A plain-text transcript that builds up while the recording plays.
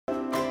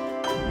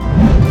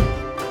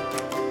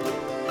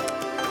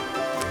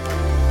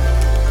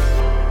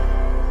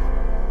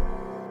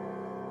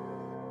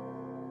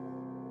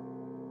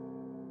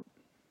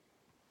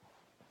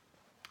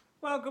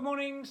good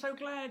morning. So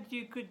glad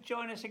you could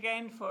join us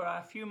again for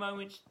a few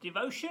moments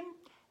devotion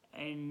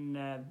in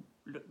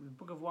the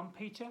book of 1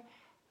 Peter.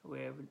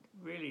 We're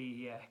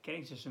really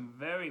getting to some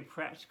very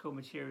practical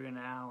material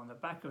now on the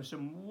back of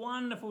some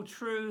wonderful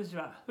truths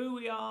about who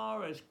we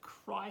are as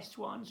Christ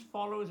ones,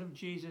 followers of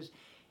Jesus.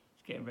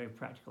 It's getting very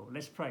practical.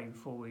 Let's pray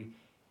before we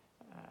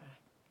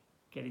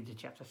get into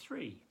chapter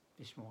 3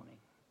 this morning.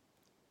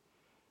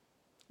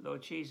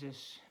 Lord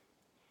Jesus,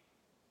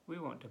 we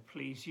want to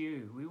please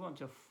you. We want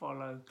to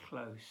follow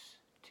close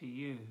to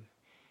you.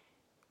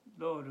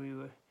 Lord, we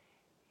were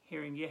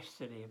hearing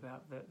yesterday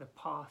about the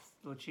path,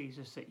 Lord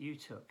Jesus, that you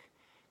took,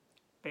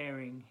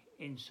 bearing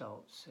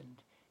insults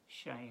and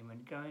shame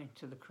and going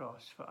to the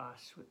cross for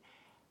us.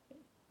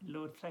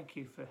 Lord,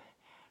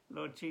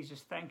 Lord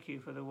Jesus, thank you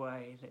for the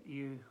way that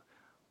you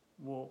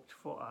walked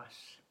for us.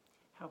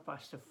 Help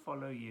us to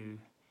follow you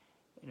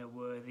in a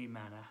worthy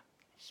manner.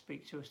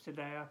 Speak to us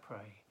today, I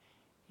pray,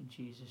 in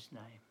Jesus'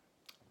 name.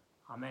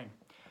 Amen.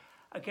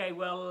 Okay,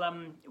 well,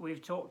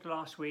 we've talked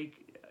last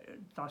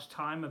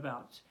time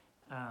about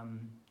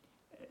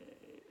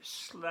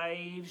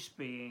slaves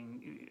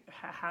being,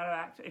 how to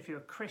act if you're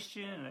a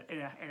Christian in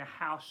a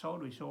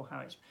household. We saw how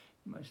it's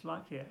most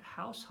likely a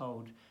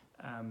household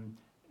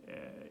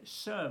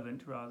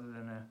servant rather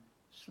than a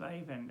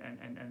slave,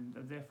 and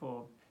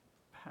therefore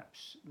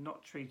perhaps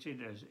not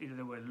treated as,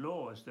 there were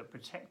laws that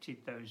protected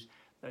those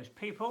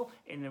people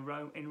in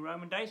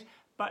Roman days.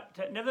 But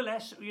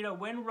nevertheless,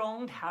 when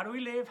wronged, how do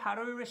we live? How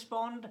do we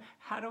respond?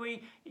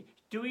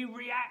 Do we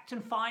react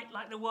and fight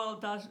like the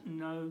world does?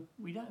 No,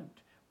 we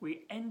don't.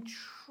 We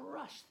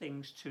entrust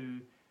things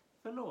to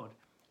the Lord.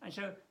 And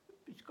so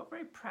it's got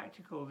very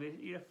practical.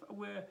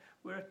 We're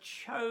a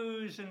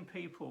chosen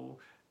people,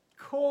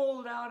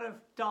 called out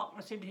of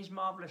darkness into his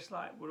marvellous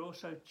light. We're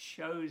also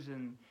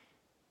chosen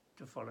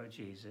to follow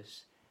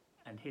Jesus.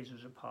 And his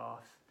was a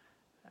path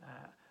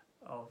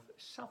of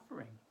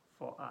suffering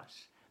for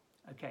us.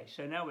 Okay,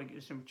 so now we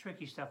get some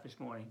tricky stuff this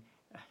morning.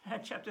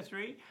 Chapter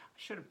 3, I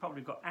should have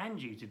probably got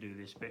Angie to do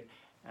this bit.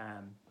 I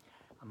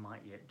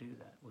might yet do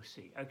that, we'll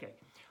see. Okay,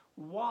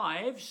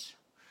 wives,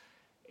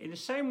 in the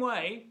same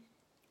way,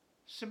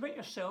 submit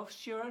yourselves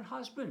to your own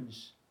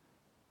husbands,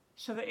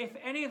 so that if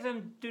any of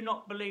them do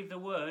not believe the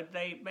word,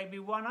 they may be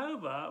won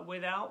over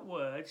without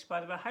words by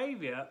the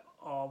behaviour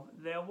of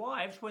their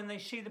wives when they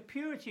see the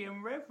purity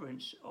and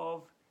reverence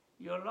of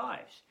your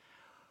lives.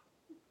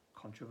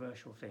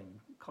 Controversial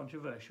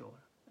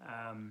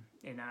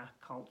in our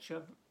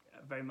culture,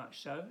 very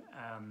much so,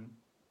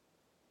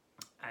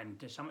 and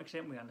to some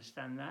extent we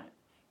understand that,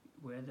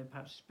 where there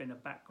perhaps has been a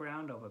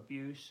background of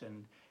abuse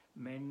and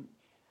men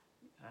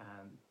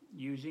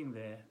using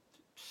their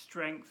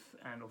strength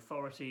and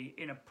authority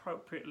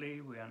inappropriately.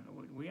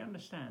 We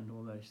understand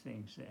all those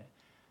things there.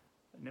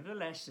 But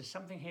nevertheless, there's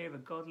something here of a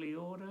godly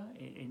order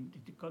in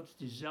God's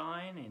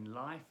design in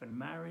life and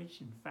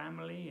marriage and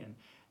family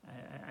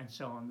and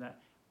so on,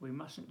 that we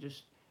mustn't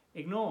just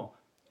ignore.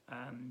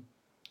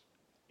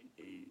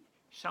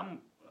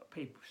 Some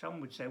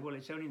would say, well,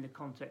 it's only in the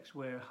context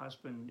where a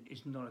husband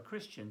is not a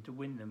Christian to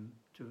win them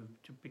to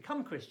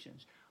become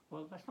Christians.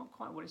 Well, that's not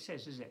quite what it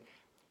says, is it?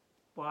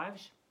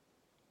 Wives,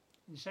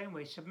 in the same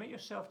way, submit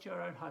yourself to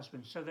your own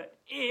husband, so that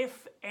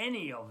if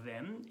any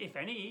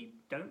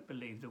don't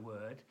believe the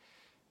word,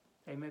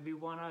 they may be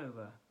won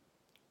over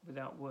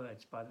without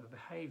words by the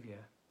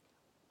behaviour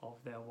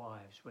of their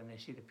wives when they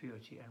see the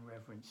purity and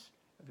reverence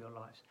of your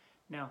lives.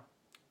 Now,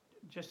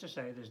 just to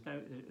say,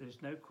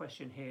 there's no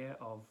question here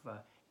of in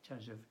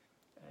terms of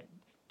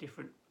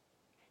different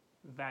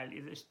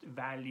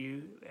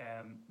value,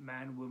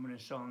 man, woman,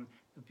 and so on.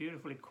 The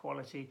beautiful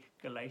equality,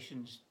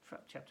 Galatians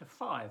chapter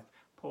 5,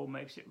 Paul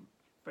makes it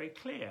very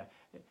clear.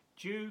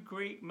 Jew,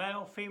 Greek,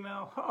 male,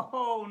 female.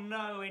 Oh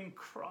no, in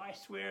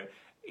Christ we're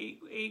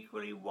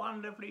equally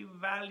wonderfully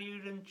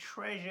valued and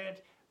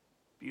treasured.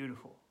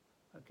 Beautiful.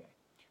 Okay,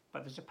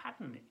 but there's a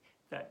pattern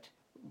that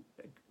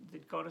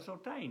God has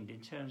ordained in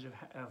terms of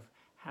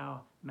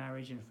how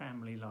marriage and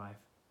family life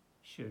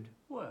should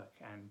work,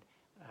 and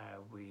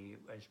we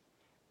as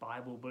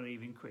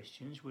Bible-believing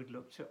Christians would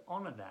look to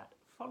honour that,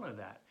 follow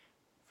that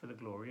for the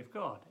glory of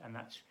God, and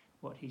that's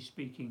what he's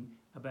speaking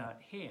about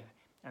here.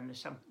 And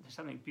there's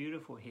something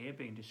beautiful here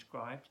being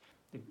described,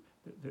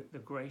 the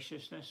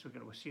graciousness.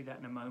 We'll see that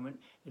in a moment.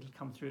 It'll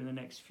come through in the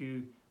next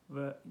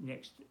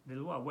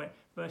little while.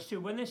 Verse 2,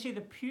 when they see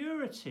the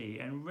purity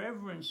and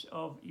reverence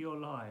of your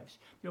lives,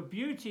 your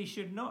beauty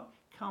should not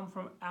come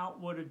from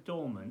outward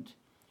adornment,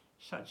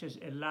 such as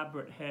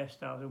elaborate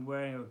hairstyles and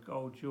wearing of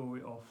gold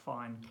jewellery or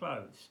fine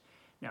clothes.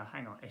 Now,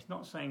 hang on, it's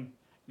not saying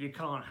you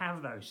can't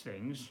have those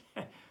things.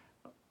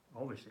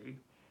 Obviously,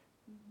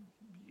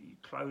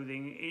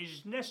 clothing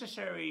is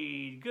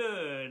necessary,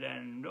 good,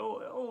 and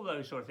all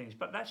those sort of things,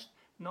 but that's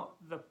not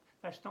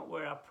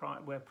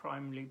where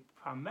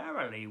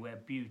primarily where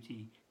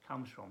beauty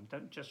comes from.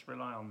 Don't just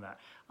rely on that.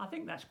 I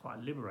think that's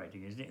quite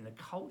liberating, isn't it? In the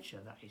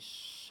culture that is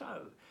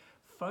so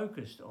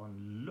focused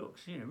on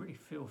looks, really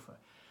feel for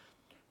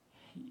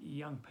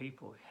young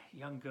people,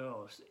 young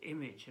girls,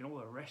 image and all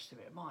the rest of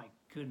it. My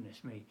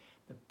goodness me,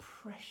 the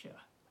pressure.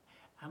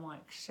 Am I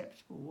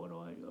acceptable? What do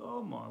I?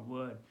 Oh my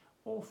word,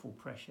 awful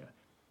pressure.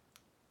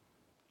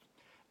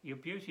 Your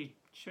beauty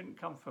shouldn't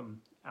come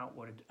from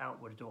outward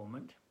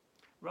adornment,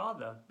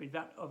 rather be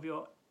that of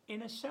your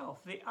inner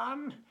self, the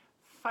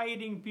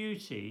unfading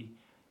beauty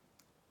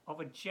of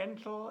a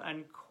gentle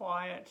and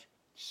quiet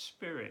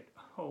spirit.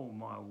 Oh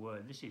my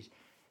word,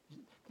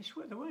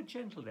 the word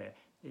gentle there.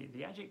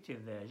 The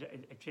adjective there is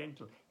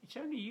gentle. It's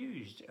only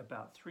used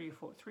about three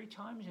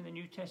times in the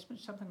New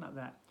Testament, something like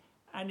that.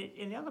 And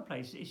in the other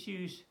place, it's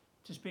used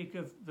to speak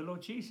of the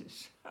Lord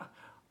Jesus.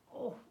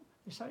 Oh,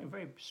 there's something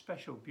very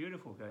special,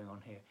 beautiful going on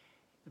here.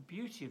 The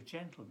beauty of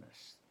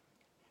gentleness.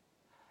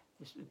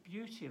 The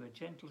beauty of a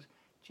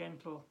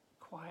gentle,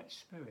 quiet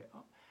spirit.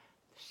 Oh,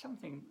 there's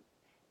something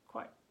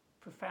quite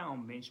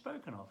profound being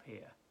spoken of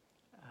here,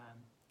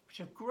 which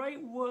is of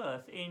great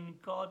worth in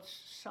God's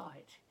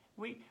sight.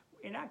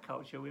 In our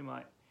culture, we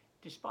might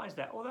despise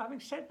that. Although, having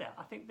said that,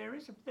 I think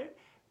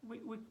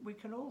we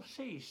can all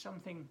see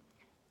something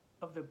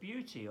of the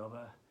beauty of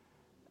a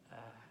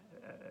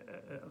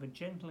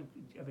gentle,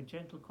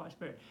 quiet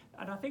spirit,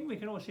 and I think we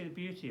can all see the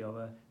beauty of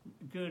a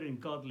good and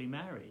godly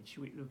marriage.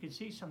 We can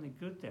see something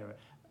good there,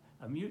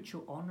 a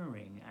mutual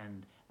honouring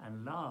and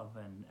love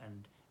and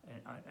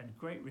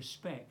great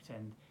respect,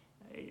 and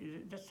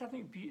that's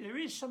something. There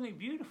is something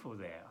beautiful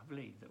there, I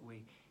believe, that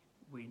we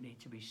need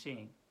to be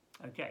seeing.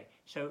 Okay,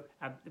 so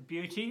the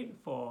beauty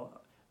for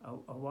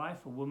a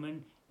wife, a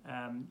woman,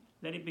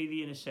 let it be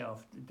the inner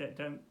self.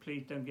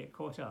 Please don't get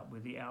caught up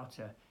with the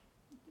outer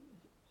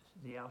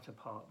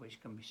part, which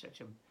can be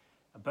such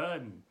a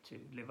burden to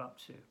live up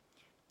to.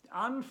 The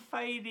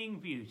unfading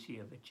beauty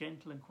of a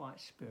gentle and quiet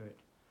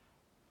spirit,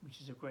 which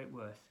is of great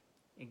worth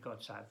in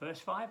God's sight. Verse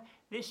 5,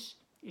 this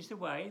is the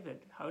way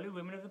that holy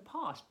women of the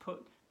past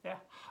put their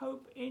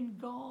hope in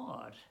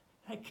God.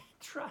 They're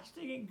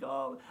trusting in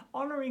God,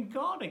 honouring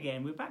God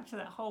again. We're back to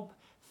that whole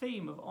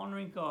theme of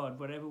honouring God,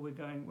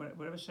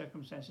 whatever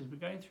circumstances we're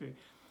going through.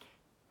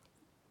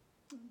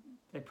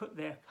 They put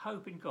their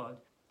hope in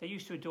God. They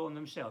used to adorn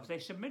themselves. They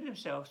submitted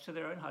themselves to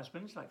their own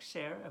husbands, like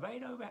Sarah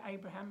obeyed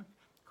Abraham,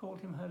 called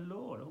him her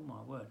Lord. Oh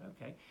my word,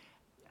 okay.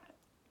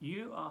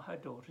 You are her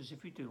daughters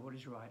if you do what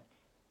is right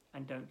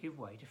and don't give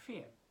way to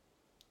fear.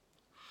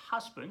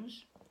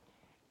 Husbands,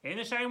 in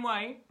the same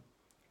way,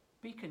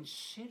 be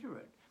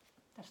considerate.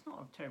 That's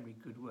not a terribly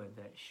good word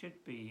there. It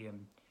should be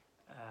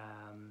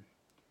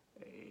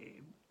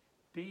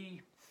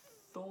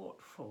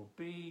thoughtful.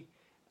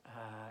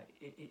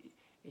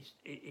 It's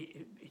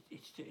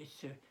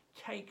to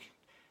take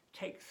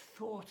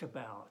thought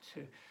about.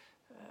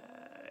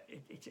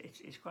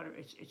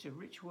 It's a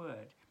rich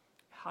word.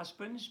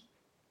 Husbands,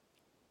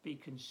 be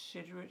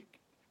considerate,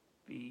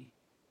 be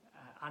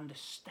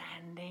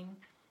understanding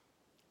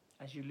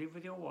as you live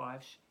with your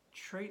wives.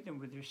 Treat them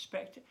with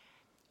respect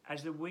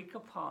as the weaker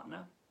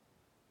partner.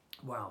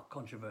 Wow,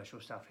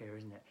 controversial stuff here,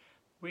 isn't it?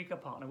 Weaker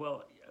partner.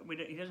 Well,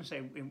 he doesn't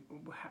say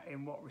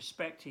in what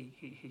respect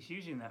he's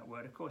using that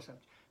word. Of course,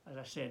 as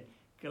I said,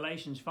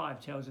 Galatians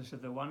 5 tells us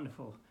of the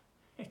wonderful,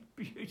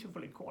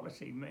 beautiful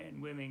equality,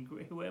 men, women,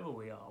 whoever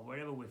we are,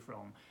 wherever we're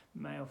from,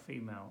 male,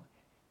 female,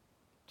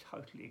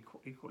 totally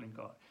equal in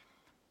God.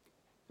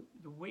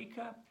 The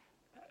weaker,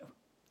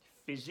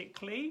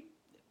 physically,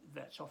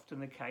 that's often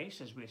the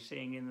case, as we're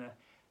seeing in the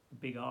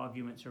big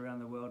arguments around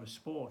the world of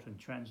sport and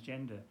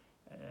transgender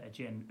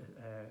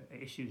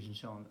issues and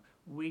so on.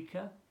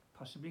 Weaker,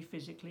 possibly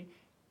physically.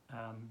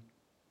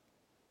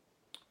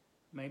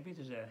 Maybe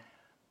there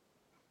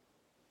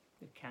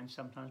can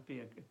sometimes be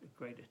a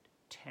greater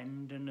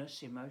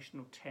tenderness,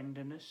 emotional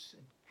tenderness,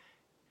 and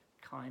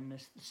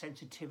kindness,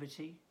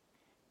 sensitivity.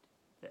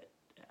 That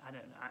I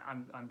don't know.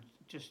 I'm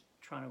just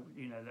trying to,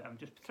 I'm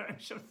just throwing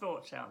some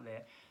thoughts out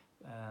there.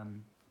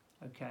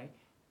 Okay,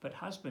 but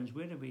husbands,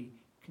 we're to be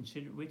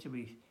considerate. We're to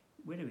be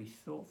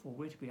thoughtful.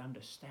 We're to be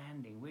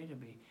understanding. We're to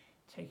be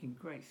taking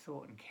great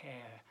thought and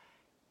care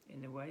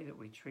in the way that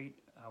we treat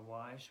our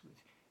wives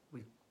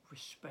with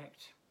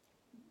respect.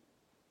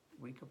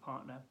 Weaker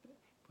partner,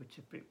 we're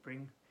to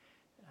bring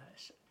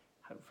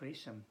hopefully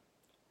some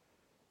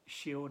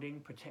shielding,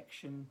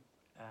 protection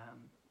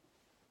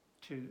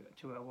to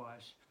our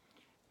wives.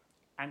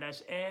 And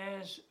as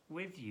heirs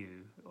with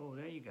you, oh,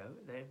 there you go,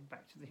 they're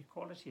back to the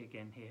equality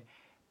again here.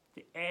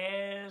 The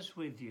heirs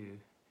with you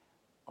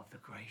of the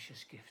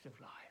gracious gift of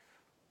life,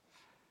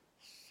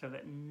 so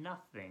that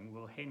nothing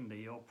will hinder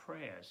your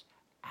prayers.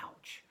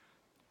 Ouch.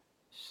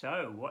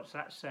 So, what's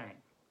that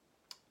saying?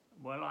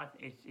 Well,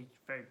 it's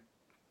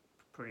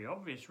pretty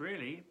obvious,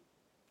 really.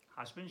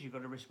 Husbands, you've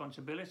got a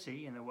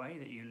responsibility in the way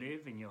that you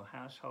live in your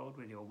household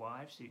with your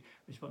wives. The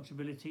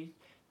responsibility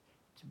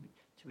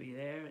to be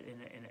there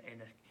in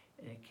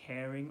a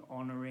caring,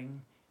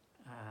 honouring,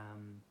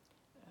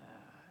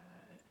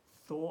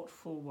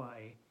 thoughtful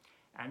way.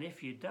 And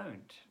if you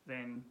don't,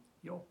 then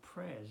your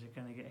prayers are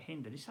going to get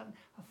hindered. It's a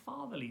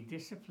fatherly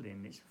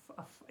discipline.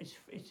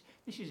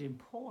 This is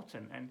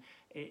important, and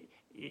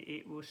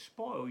it will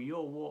spoil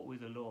your walk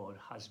with the Lord,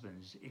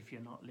 husbands, if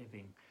you're not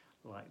living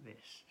like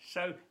this.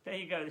 So there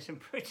you go. There's some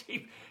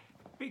pretty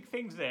big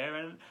things there,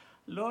 and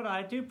Lord,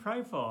 I do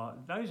pray for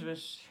those of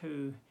us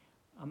who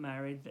are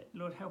married. That,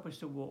 Lord, help us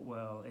to walk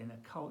well in a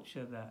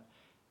culture that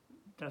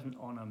doesn't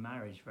honour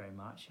marriage very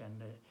much,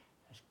 and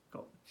has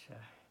got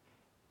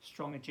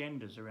strong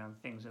agendas around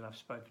things that I've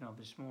spoken of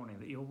this morning,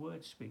 that your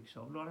word speaks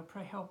of. Lord, I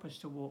pray help us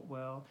to walk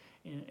well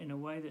in a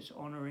way that's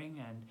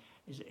honouring and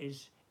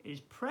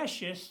is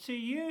precious to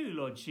you,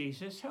 Lord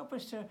Jesus. Help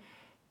us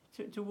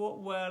to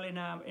walk well in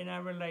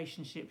our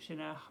relationships,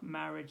 in our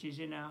marriages,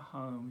 in our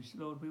homes.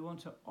 Lord, we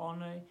want to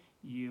honour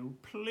you,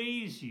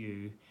 please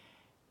you,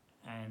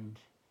 and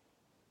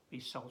be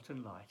salt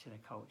and light in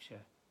a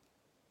culture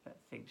that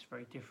thinks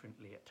very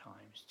differently at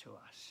times to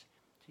us,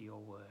 to your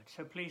word.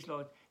 So please,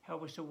 Lord,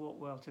 help us to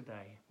walk well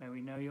today. May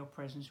we know your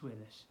presence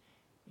with us.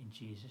 In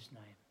Jesus'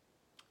 name.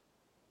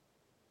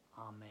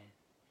 Amen.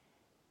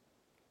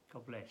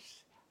 God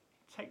bless.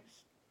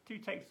 Do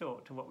take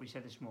thought to what we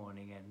said this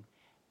morning, and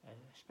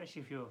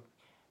especially if you're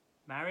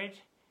married,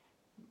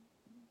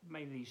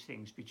 may these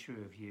things be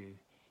true of you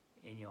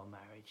in your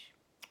marriage.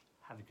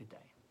 Have a good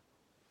day.